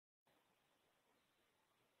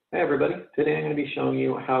Hey everybody, today I'm going to be showing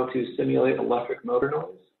you how to simulate electric motor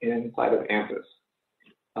noise inside of ANSYS.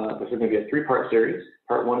 This is going to be a three-part series.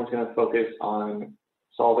 Part 1 is going to focus on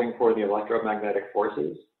solving for the electromagnetic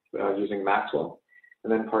forces using Maxwell.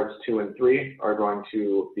 And then parts 2 and 3 are going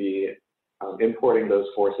to be importing those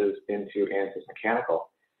forces into ANSYS Mechanical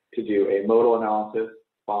to do a modal analysis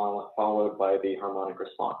followed by the harmonic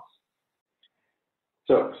response.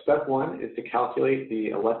 So step 1 is to calculate the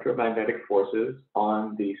electromagnetic forces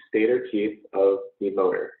on the stator teeth of the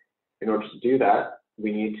motor. In order to do that,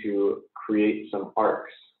 we need to create some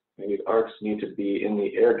arcs. And these arcs need to be in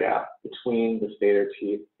the air gap between the stator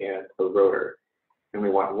teeth and the rotor. And we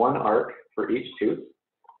want one arc for each tooth.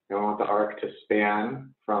 And we want the arc to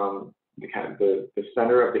span from the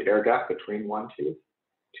center of the air gap between one tooth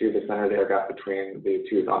to the center of the air gap between the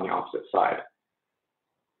tooth on the opposite side.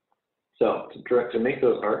 So to make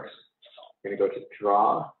those arcs, I'm going to go to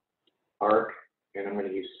Draw, Arc, and I'm going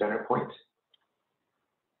to use Center Point.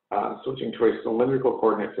 Switching to a cylindrical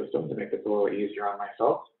coordinate system to make this a little easier on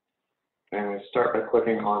myself. And I'm going to start by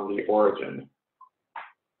clicking on the origin.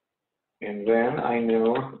 And then I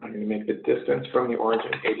know I'm going to make the distance from the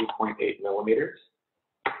origin 80.8 millimeters.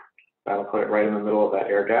 That'll put it right in the middle of that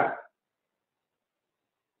air gap.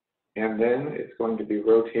 And then it's going to be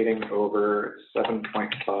rotating over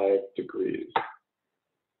 7.5 degrees,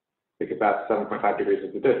 because that's 7.5 degrees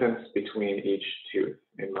is the distance between each tooth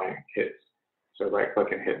in my hits. So right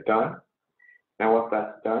click and hit done. Now what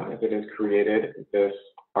that's done is it has created this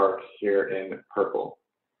arc here in purple.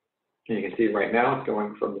 And you can see right now it's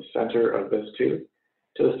going from the center of this tooth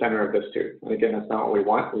to the center of this tooth. And again, that's not what we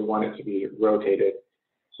want. We want it to be rotated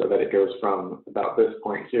so that it goes from about this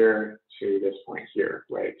point here to this point here,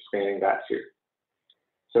 right, spanning that tooth.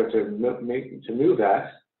 So to move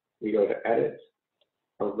that, we go to Edit,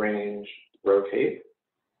 Arrange, Rotate.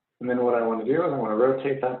 And then what I want to do is I want to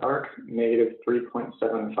rotate that arc negative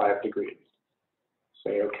 3.75 degrees.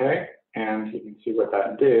 Say OK, and you can see what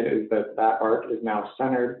that did is that arc is now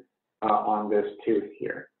centered on this tooth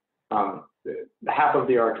here. The half of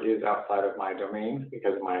the arc is outside of my domain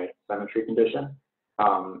because of my symmetry condition.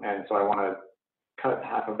 And so I want to cut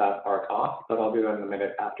half of that arc off, but I'll do that in a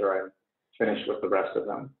minute after I'm finished with the rest of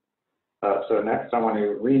them. So next I want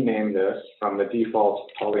to rename this from the default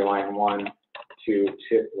polyline 1 to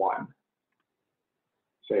tip 1.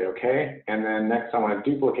 Say OK, and then next I want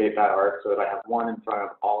to duplicate that arc so that I have one in front of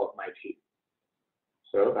all of my teeth.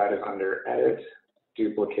 So that is under Edit,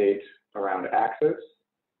 Duplicate around Axis,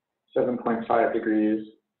 7.5 degrees.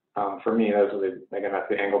 For me, again, that's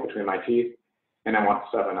the angle between my teeth. And I want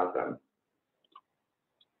 7 of them.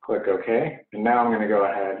 Click OK, and now I'm going to go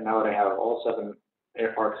ahead. Now that I have all 7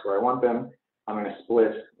 arcs where I want them, I'm going to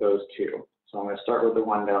split those two. So I'm going to start with the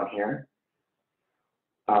one down here.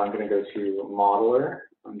 I'm going to go to Modeler,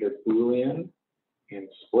 under Boolean, and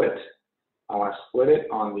Split. I want to split it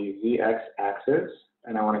on the ZX axis,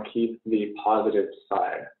 and I want to keep the positive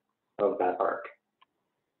side of that arc.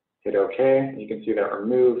 Hit OK, you can see that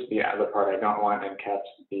removed the part I don't want and kept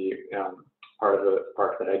the part of the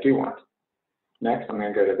part that I do want. Next, I'm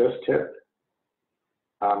going to go to this tip.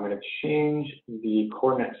 I'm going to change the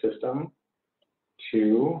coordinate system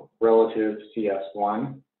to relative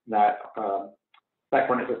CS1. That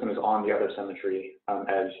coordinate system is on the other symmetry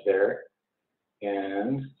edge there.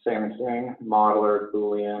 And same thing, modeler,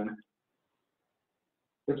 Boolean.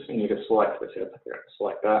 Oops, you need to select the tip. Here,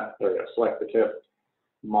 select that. There we go. Select the tip.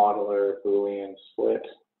 Modeler, Boolean, split.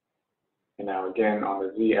 And now again on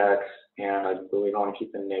the ZX, and I believe I want to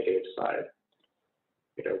keep the negative side.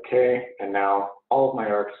 Hit OK, and now all of my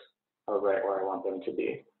arcs are right where I want them to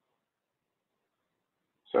be.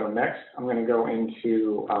 So next, I'm going to go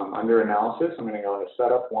into, under Analysis, I'm going to go into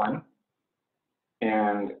Setup 1.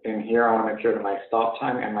 And in here, I want to make sure that my stop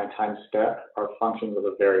time and my time step are functions of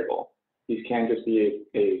a variable. These can just be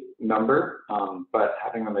a number, but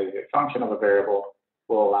having them as a function of a variable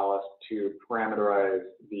will allow us to parameterize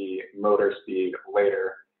the motor speed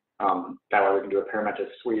later. That way we can do a parametric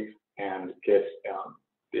sweep and get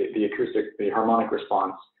the harmonic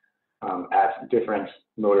response at different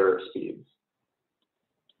motor speeds.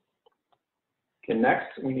 Okay,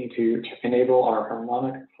 next we need to enable our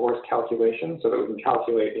harmonic force calculation so that we can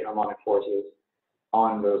calculate the harmonic forces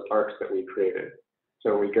on those arcs that we created.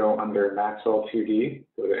 So we go under Maxwell 2D,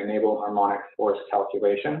 go to Enable Harmonic Force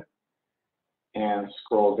Calculation, and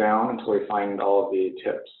scroll down until we find all of the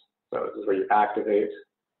tips. So this is where you activate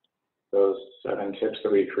those 7 tips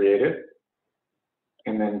that we created.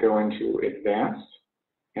 And then go into Advanced,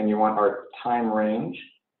 and you want our time range.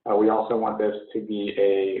 We also want this to be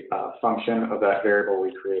a function of that variable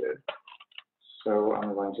we created. So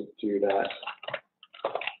I'm going to do that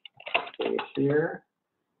save here,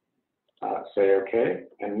 say OK,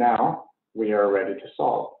 and now we are ready to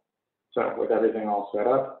solve. So with everything all set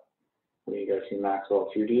up, we go to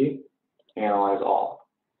Maxwell 2D, analyze all.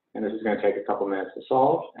 And this is going to take a couple minutes to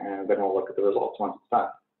solve, and then we'll look at the results once it's done.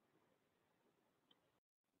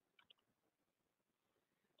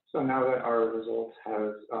 So now that our results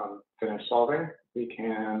have finished solving, we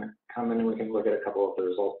can come in and we can look at a couple of the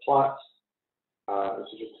result plots.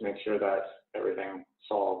 This is just to make sure that everything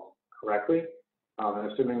solved correctly.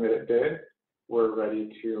 And assuming that it did, we're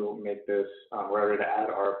ready to make this, we're ready to add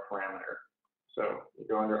our parameter. So we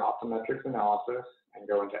go under Optometrics Analysis and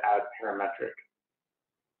go into Add Parametric.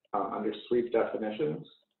 Under Sweep Definitions,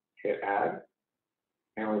 hit Add,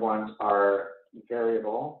 and we want our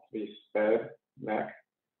variable to be sped mech,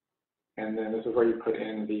 and then this is where you put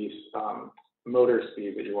in these motor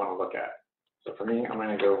speed that you want to look at. So for me, I'm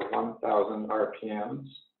going to go 1,000 RPMs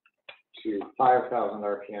to 5,000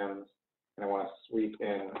 RPMs, and I want to sweep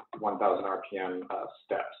in 1,000 RPM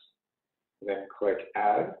steps. Then click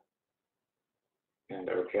Add, and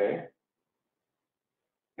OK.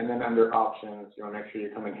 And then under Options, you want to make sure you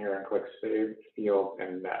come in here and click Save Field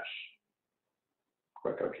and Mesh.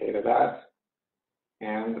 Click OK to that.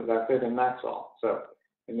 And that's it in Maxwell. So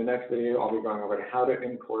in the next video, I'll be going over to how to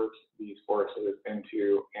import these forces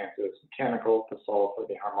into ANSYS Mechanical to solve for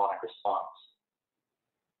the harmonic response.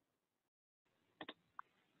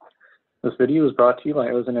 This video is brought to you by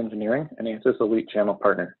Ozen Engineering, an ANSYS Elite Channel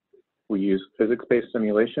partner. We use physics-based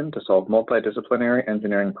simulation to solve multidisciplinary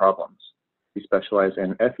engineering problems. We specialize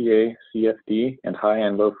in FEA, CFD, and high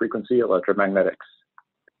and low frequency electromagnetics.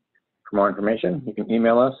 For more information, you can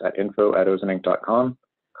email us at info@ozeninc.com,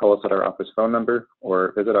 call us at our office phone number,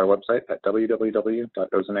 or visit our website at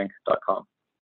www.ozeninc.com.